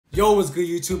Yo, what's good,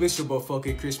 YouTube? It's your boy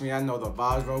fucking Chris, man. I know the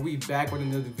vibes, bro. We back with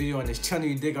another video on this channel.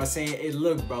 You dig what I'm saying? Hey,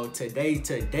 look, bro. Today,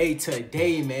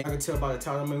 man. I can tell by the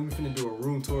title, man. We finna do a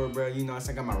room tour, bro. You know what I'm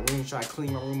saying? I got my room, try to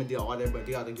clean my room and do all that, but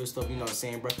do all the good stuff. You know what I'm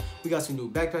saying, bro? We got some new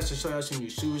backpacks to show y'all, some new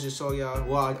shoes to show y'all.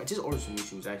 Well, I just ordered some new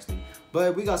shoes, actually.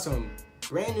 But we got some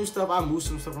brand new stuff. I moved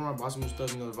some stuff around, bought some new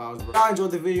stuff, you know the vibes, bro. If y'all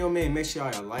enjoyed the video, man, make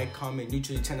sure y'all like, comment, new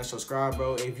to the channel, subscribe,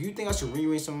 bro. If you think I should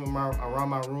rearrange something around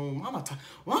my room, why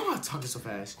am I talking so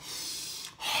fast?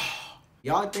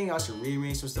 Y'all think I should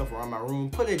rearrange some stuff around my room?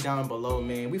 Put it down below,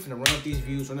 man. We finna run up these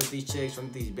views, run up these checks, run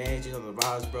up these bands, you know the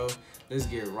vibes, bro. Let's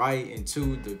get right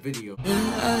into the video.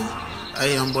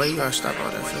 Hey, young boy, you gotta stop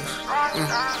all that flex.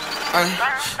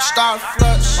 Stop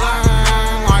flexing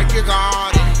like you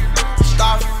got it.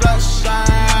 Stop flexing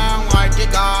like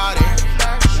you got it.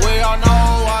 We all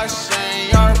know what's in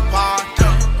your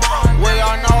pocket. We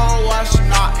all know what's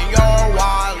not in your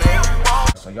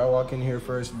wallet. So y'all walk in here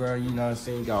first, bro. You know what I'm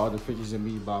saying? Got all the pictures of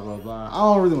me, blah, blah, blah. I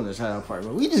don't really want to shout out part,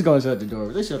 but we just gonna shut the door.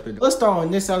 Let's shut the door. Let's start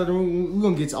on this side of the room. We're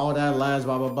gonna get to all that last,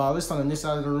 blah, blah, blah. Let's start on this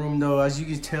side of the room, though. As you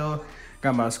can tell,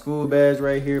 got my school badge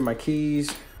right here, my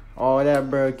keys, all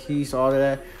that, bro. Keys, all of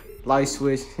that. Light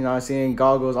switch, you know what I'm saying?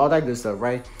 Goggles, all that good stuff,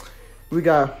 right? We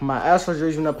got my Astros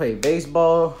jersey when I play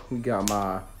baseball. We got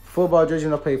my football jersey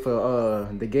when I play for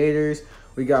the Gators.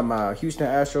 We got my Houston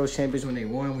Astros champions when they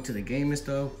went to the game and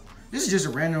stuff. This is just a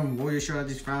random Warrior shirt I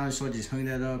just found, so I just hung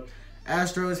that up.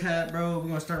 Astros hat, bro. We're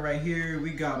gonna start right here. We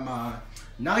got my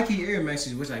Nike Air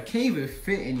Maxes, which I can't even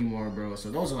fit anymore, bro.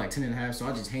 So those are like 10.5, so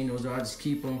I just hang those up. I just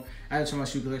keep them. Add to my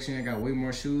shoe collection. I got way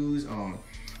more shoes.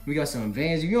 We got some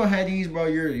Vans. If you don't have these, bro,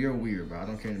 you're weird, bro. I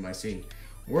don't care what anybody say.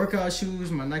 Workout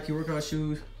shoes, my Nike workout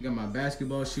shoes. Got my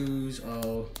basketball shoes.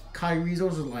 Kyrie's,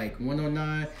 those are like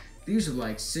 109. These are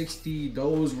like 60.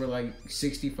 Those were like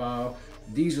 65.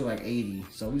 These are like 80.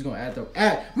 So we're gonna add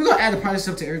the price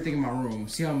up to everything in my room.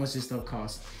 See how much this stuff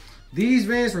costs. These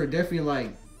Vans were definitely like,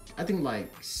 I think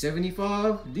like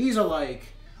 75. These are like,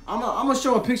 I'm gonna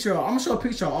show a picture. I'm gonna show a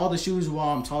picture of all the shoes while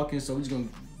I'm talking. So we're just gonna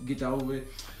get that over with.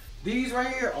 These right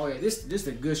here, oh yeah, this is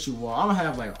a good shoe wall. I'm gonna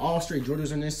have like all straight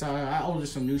Jordans on this side. I ordered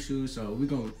some new shoes, so we're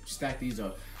gonna stack these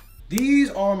up.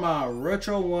 These are my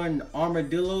Retro One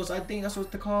Armadillos. I think that's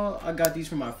what they're called. I got these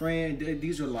from my friend.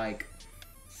 These are like,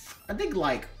 I think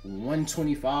like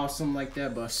 125, something like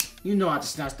that, but you know I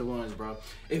just snatched the ones, bro.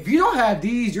 If you don't have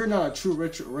these, you're not a true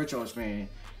retros fan.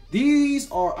 These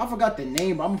are, I forgot the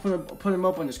name, but I'm gonna put them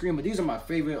up on the screen, but these are my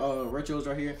favorite retros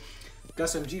right here. Got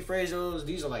some G Frazos.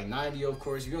 These are like 90, of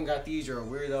course. If you don't got these, you're a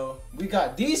weirdo. We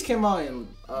got, these came out in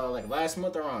like last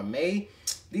month around May.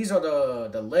 These are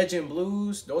the Legend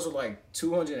Blues. Those are like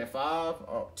 205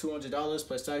 or $200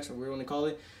 plus tax, or whatever you want to call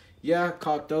it. Yeah,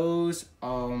 caught those.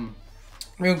 We're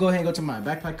gonna go ahead and go to my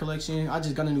backpack collection. I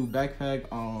just got a new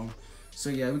backpack. So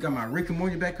yeah, we got my Rick and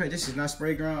Morty backpack. This is not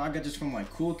Sprayground. I got this from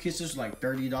like Cool Kids. This is like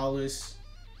 $30.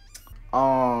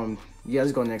 Yeah,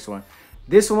 let's go next one.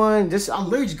 This one, I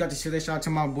literally just got this shit. Shout out to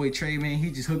my boy Trey, man.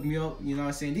 He just hooked me up. You know what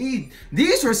I'm saying?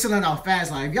 These were selling out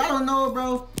fast. Like, if y'all don't know,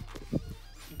 bro,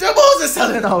 the balls are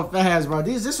selling out fast, bro.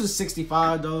 This was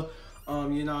 65 though.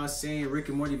 You know what I'm saying? Rick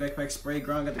and Morty backpack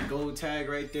Sprayground. Got the gold tag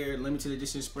right there. Limited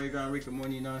edition Sprayground Rick and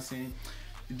Morty. You know what I'm saying?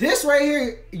 This right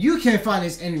here, you can't find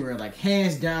this anywhere. Like,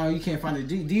 hands down, you can't find it.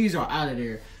 These are out of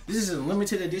there. This is a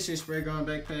limited edition Sprayground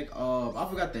backpack. I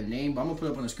forgot the name, but I'm gonna put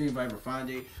it up on the screen if I ever find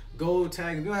it. Gold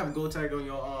tag. If you don't have a gold tag on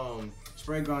your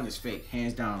Sprayground, it's fake,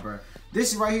 hands down, bro.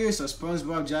 This right here is a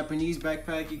SpongeBob Japanese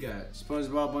backpack. You got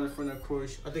SpongeBob on the front, of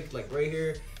course. I think like right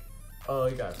here,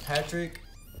 you got Patrick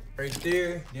right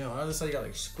there. You know, on the other side you got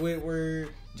like Squidward,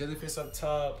 Jellyfish up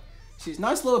top. She's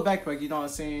nice little backpack. You know what I'm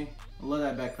saying? I love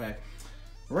that backpack.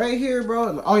 Right here,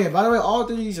 bro. Oh yeah, by the way, all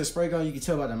three of these are Sprayground. You can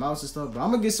tell by the mouse and stuff. But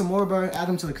I'm gonna get some more, bro. Add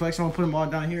them to the collection. I'm gonna put them all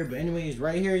down here. But anyways,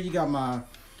 right here, you got my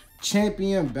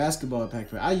Champion basketball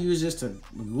backpack. I use this to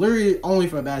literally only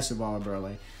for basketball, bro.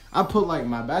 Like, I put like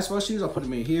my basketball shoes. I put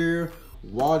them in here.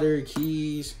 Water,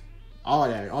 keys, all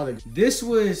that. This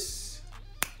was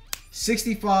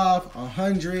 65,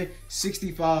 100,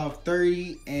 65,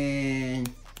 30, and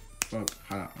hold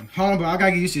on, bro. I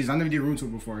gotta get used to this. I never did room tour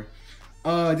before.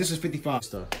 This was 55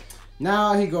 stuff.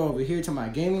 Now he go over here to my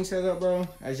gaming setup, bro.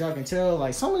 As y'all can tell,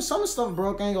 like some stuff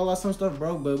broke. I ain't gonna lie, some stuff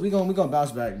broke, but we gonna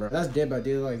bounce back, bro. That's dead by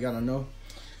daylight. Y'all don't know.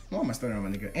 Why am I stuttering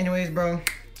on my nigga? Anyways, bro,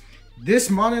 this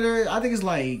monitor, I think it's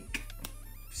like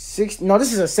no,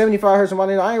 this is a 75 hertz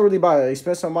monitor. I ain't really buy an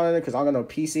expensive monitor because I don't got no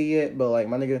PC yet. But like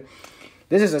my nigga,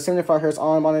 this is a 75 hertz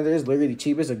on monitor. It's literally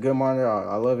cheap. It's a good monitor.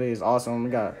 I love it. It's awesome. We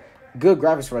got good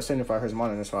graphics for a 75 hertz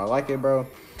monitor, so I like it, bro.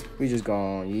 We just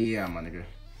going, yeah, my nigga.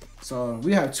 So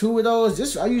we have 2 of those.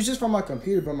 This I use this for my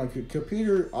computer, but my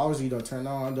computer obviously don't turn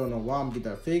on. I don't know why. I'm gonna get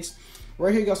that fixed.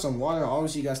 Right here, got some water.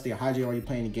 Obviously, you gotta stay hydrated while you're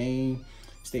playing the game.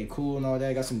 Stay cool and all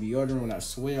that. Got some deodorant when I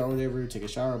sweat or whatever. Take a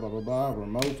shower, blah, blah, blah.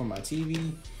 Remote from my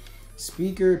TV.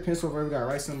 Speaker, pencil, wherever I gotta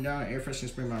write something down. Air freshener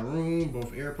spray in my room.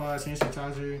 Both AirPods, hand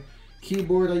sanitizer.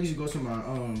 Keyboard, I usually go to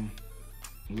my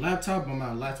laptop, but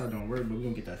my laptop don't work, but we're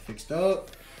gonna get that fixed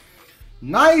up.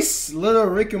 Nice little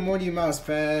Rick and Morty mouse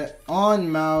pad.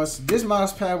 On mouse. This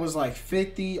mouse pad was like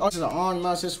 50. Oh, this is an on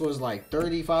mouse. This was like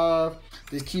 35.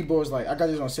 This keyboard is like, I got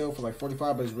this on sale for like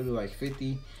 45, but it's really like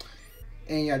 50.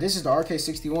 And yeah, this is the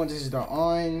RK61. This is the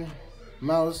on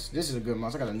mouse. This is a good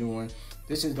mouse. I got a new one.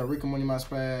 This is the Rick and Morty mouse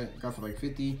pad. Got for like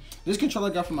 50. This controller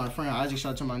I got from my friend Isaac.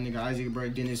 Shout out to my nigga Isaac, bro.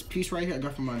 Then this piece right here I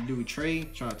got from my dude Trey.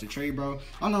 Shout out to Trey, bro.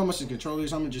 I don't know how much the controller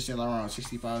is. I'm gonna just say like around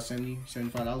 $65, $70,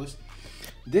 $75.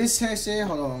 This headset,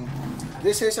 hold on.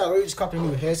 This headset, I already just copied a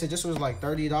new headset. This was like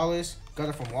 $30. Got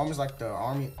it from Walmart. It's like the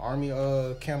army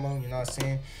camo, you know what I'm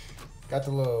saying? Got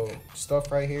the little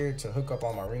stuff right here to hook up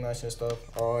all my ring lights and stuff.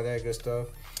 All that good stuff.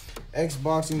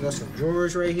 Xboxing, got some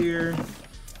drawers right here.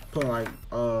 Put like,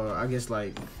 I guess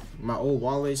like my old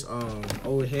wallets,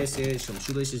 old headsets, some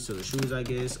shoelaces to the shoes, I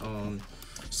guess.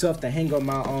 Stuff to hang up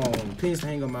my, pins to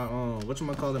hang up my,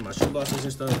 whatchamacallit, my shoeboxes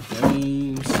and stuff.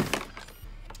 Games.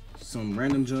 Some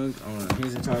random junk on hand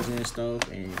sanitizer and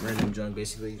stuff, and random junk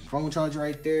basically. Phone charger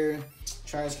right there,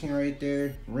 trash can right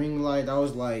there, ring light. That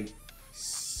was like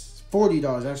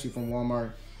 $40 actually from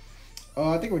Walmart.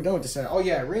 I think we're done with the set. Oh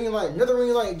yeah, ring light, another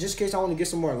ring light, just in case I want to get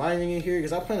some more lighting in here,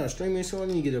 because I plan on streaming soon. I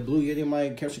need to get a blue Yeti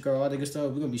mic, capture card, all that good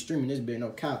stuff. We're gonna be streaming this bit,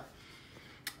 no cap.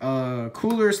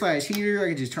 Cooler slash heater. I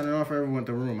can just turn it on for everyone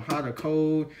the room hot or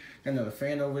cold. Got another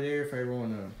fan over there for everyone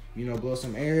to, you know, blow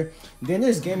some air. Then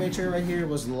this gaming chair right here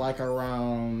was like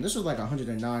around, this was like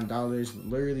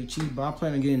 $109, literally cheap, but I'm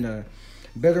planning on getting a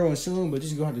better one soon, but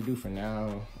this is gonna have to do for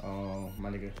now, my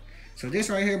nigga. So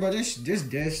this right here, bro, this desk,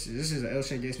 this is an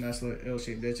L-shaped desk, nice little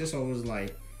L-shaped desk. This one was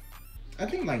like, I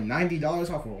think like $90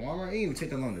 off of Walmart. It didn't even take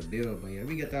that long to build, but yeah,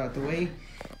 we get that out the way.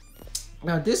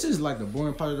 Now this is like the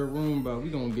boring part of the room, but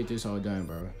we gonna get this all done,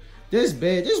 bro. This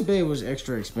bed was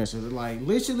extra expensive. Like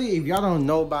literally, if y'all don't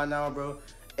know by now, bro,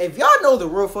 if y'all know the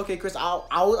real fucking Chris, I ain't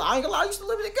gonna lie, I used to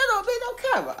live in a ghetto, man, no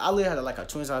cap. I lived had like a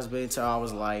twin size bed until I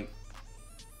was like,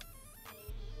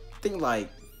 I think like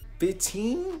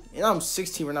 15, and I'm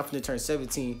 16. We're not finna turn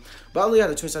 17, but I really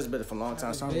had a twin size bed for a long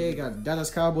time. So I got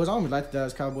Dallas Cowboys. I don't really like the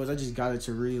Dallas Cowboys. I just got it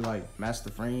to really like match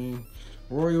the frame.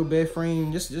 Royal bed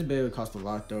frame. This bed would cost a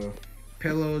lot though.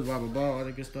 Pillows, blah blah blah, all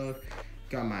that good stuff.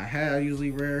 Got my hat I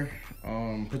usually wear.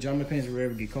 Pajama pants or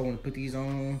whatever, get cold when I put these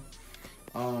on.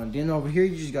 Then over here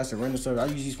you just got some random stuff. I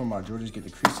use these for my Jordans, get the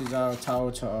creases out,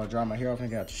 towel to dry my hair off and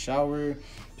get out the shower.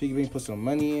 Piggy bank, put some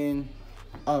money in.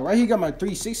 Right here got my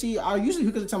 360. I usually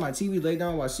hook it to my TV, lay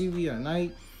down, watch TV at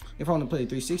night. If I want to play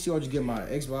 360, I'll just get my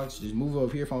Xbox, just move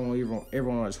over here if I want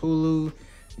everyone watch Hulu,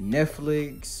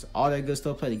 Netflix, all that good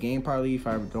stuff. Play the game probably if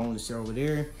I ever go on to sit over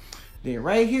there. Then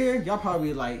right here, y'all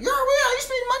probably like, yo, are you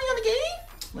spending money on the game?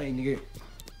 Like, nigga,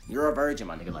 you're a virgin,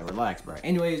 my nigga. Like, relax, bro.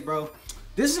 Anyways, bro,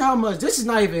 this is how much. This is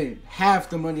not even half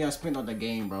the money I spent on the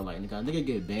game, bro. Like, nigga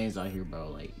get bands out here,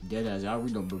 bro. Like, dead ass. Y'all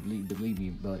really don't believe me,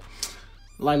 but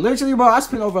like, literally, bro, I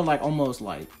spent over like almost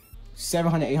like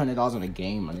 $700, $800 on the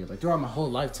game, my nigga. Like, throughout my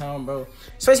whole lifetime, bro.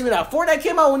 Especially when that Fortnite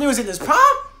came out when it was in this prime.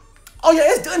 Oh yeah,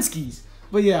 it's Dunskies.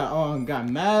 But yeah, got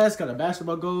masks, got a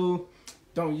basketball goal.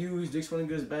 Don't use Dick's Sporting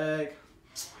Goods bag.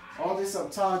 All this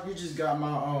up top, you just got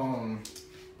my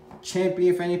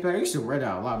Champion fanny pack. I used to wear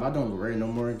that a lot, but I don't wear it no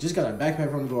more. Just got a backpack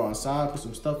from to go outside, put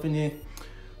some stuff in it.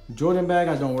 Jordan bag,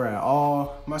 I don't wear at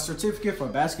all. My certificate for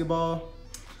basketball.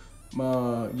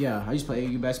 Yeah, I used to play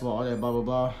AAU basketball, all that blah blah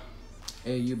blah.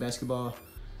 AAU basketball,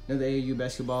 another AAU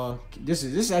basketball. This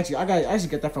is actually I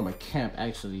actually got that from a camp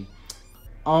actually.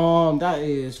 That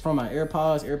is from my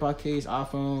AirPod case,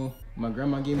 iPhone. My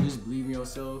grandma gave me just believe in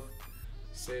yourself.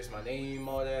 Says my name,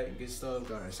 all that good stuff.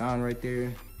 Got her sign right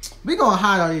there. We gonna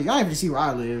hide all these. Y'all ain't even see where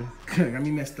I live. Got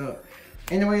me messed up.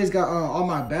 Anyways, got all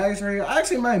my bags right here. I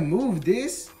actually might move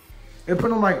this and put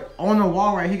them like on the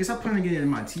wall right here. Cause I'm planning to get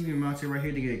my TV mounted right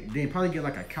here to get. Then probably get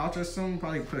like a couch or something.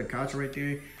 Probably put a couch right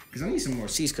there. Cause I need some more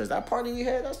seats. Cause that party we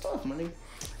had, that's tough, money.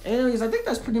 Anyways, I think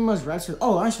that's pretty much wraps it.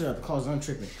 Oh, I should have the closet. I'm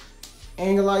tripping.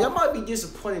 Ain't gonna lie, y'all might be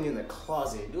disappointed in the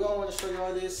closet. Do I want to show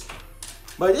y'all this?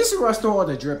 But this is where I store all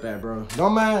the drip at, bro.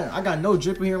 Don't mind, I got no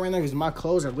drip in here right now because my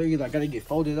clothes are literally like gotta get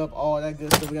folded up, all that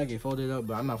good stuff. We gotta get folded up,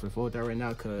 but I'm not gonna fold that right now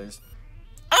because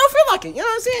I don't feel like it. You know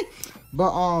what I'm saying?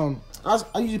 But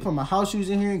I usually put my house shoes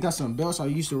in here and got some belts I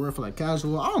used to wear for like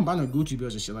casual. I don't buy no Gucci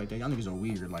belts and shit like that. Y'all niggas are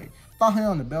weird. Like, $500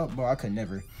 on the belt, bro, I could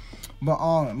never. But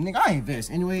nigga, I invest.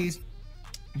 Anyways,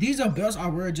 these are belts I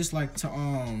wear just like to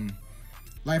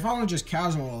like if I want just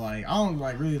casual, like I don't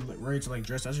like really ready to like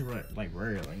dress. I just like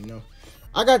wear it, like, you know.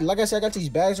 I got, like I said, I got these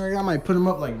bags right here. I might put them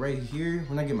up like right here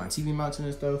when I get my TV mounted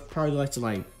and stuff. Probably like to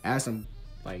like add some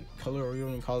like color, or whatever you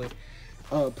want to call it.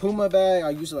 Puma bag,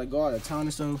 I used to like go out of town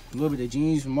and stuff. A little bit of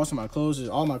jeans. Most of my clothes,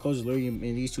 all my clothes is literally in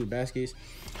these two baskets.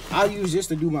 I use this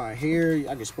to do my hair.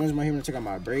 I can sponge my hair and check out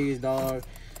my braids, dog.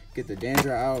 Get the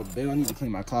dandruff out. Bill, I need to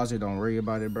clean my closet. Don't worry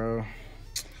about it, bro.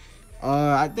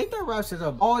 I think that wraps it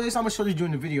up. All this I'm gonna show you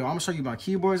during the video. I'm gonna show you my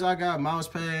keyboards I got, mouse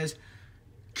pads,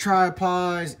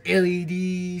 tripods,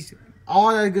 LEDs,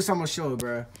 all that good stuff I'm gonna show you,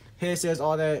 bro. Headsets,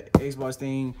 all that Xbox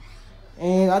thing.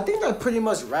 And I think that pretty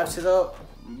much wraps it up.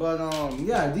 But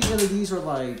yeah, these LEDs are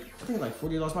like, I think like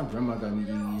 $40. My grandma got me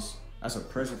these. That's a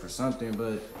present for something,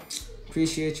 but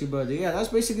appreciate you, but yeah, that's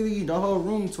basically the whole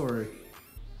room tour.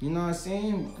 You know what I'm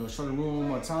saying? Gonna show the room one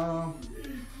more time.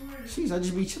 Jeez, I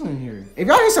just be chilling here. If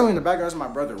y'all hear something in the background, it's my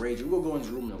brother raging. We'll go in his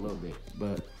room in a little bit.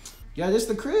 But yeah, this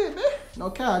the crib, man. No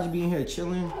cap, I just be in here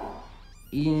chilling,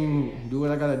 eating, do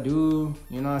what I gotta do.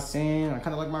 You know what I'm saying? I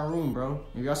kind of like my room, bro.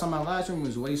 If y'all saw my last room, it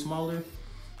was way smaller.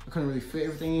 I couldn't really fit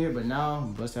everything in here, but now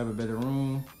I'm blessed to have a better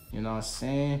room. You know what I'm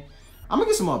saying? I'm gonna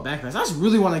get some more backpacks. I just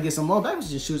really want to get some more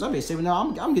backpacks and shoes. I've been saving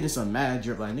now. I'm getting some mad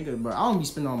drip, like, nigga, bro. I don't be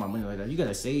spending all my money like that. You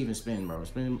gotta save and spend, bro.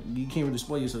 You can't really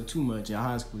spoil yourself too much in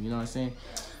high school. You know what I'm saying?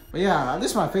 But yeah,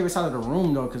 this is my favorite side of the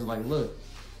room though, cause like, look,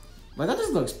 like that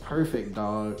just looks perfect,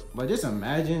 dog. But just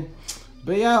imagine.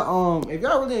 But yeah, if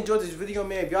y'all really enjoyed this video,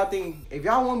 man, if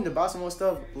y'all want me to buy some more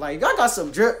stuff, like if y'all got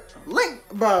some drip, link,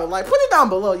 bro, like put it down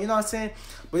below. You know what I'm saying?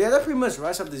 But yeah, that pretty much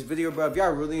wraps up this video, bro. If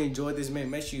y'all really enjoyed this, man,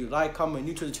 make sure you like, comment,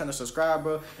 new to the channel, subscribe,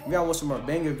 bro. If y'all want some more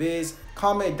banger vids,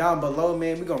 comment down below,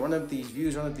 man. We gonna run up these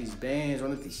views, run up these bands,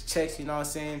 run up these checks, you know what I'm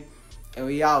saying? And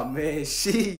we out, man. She.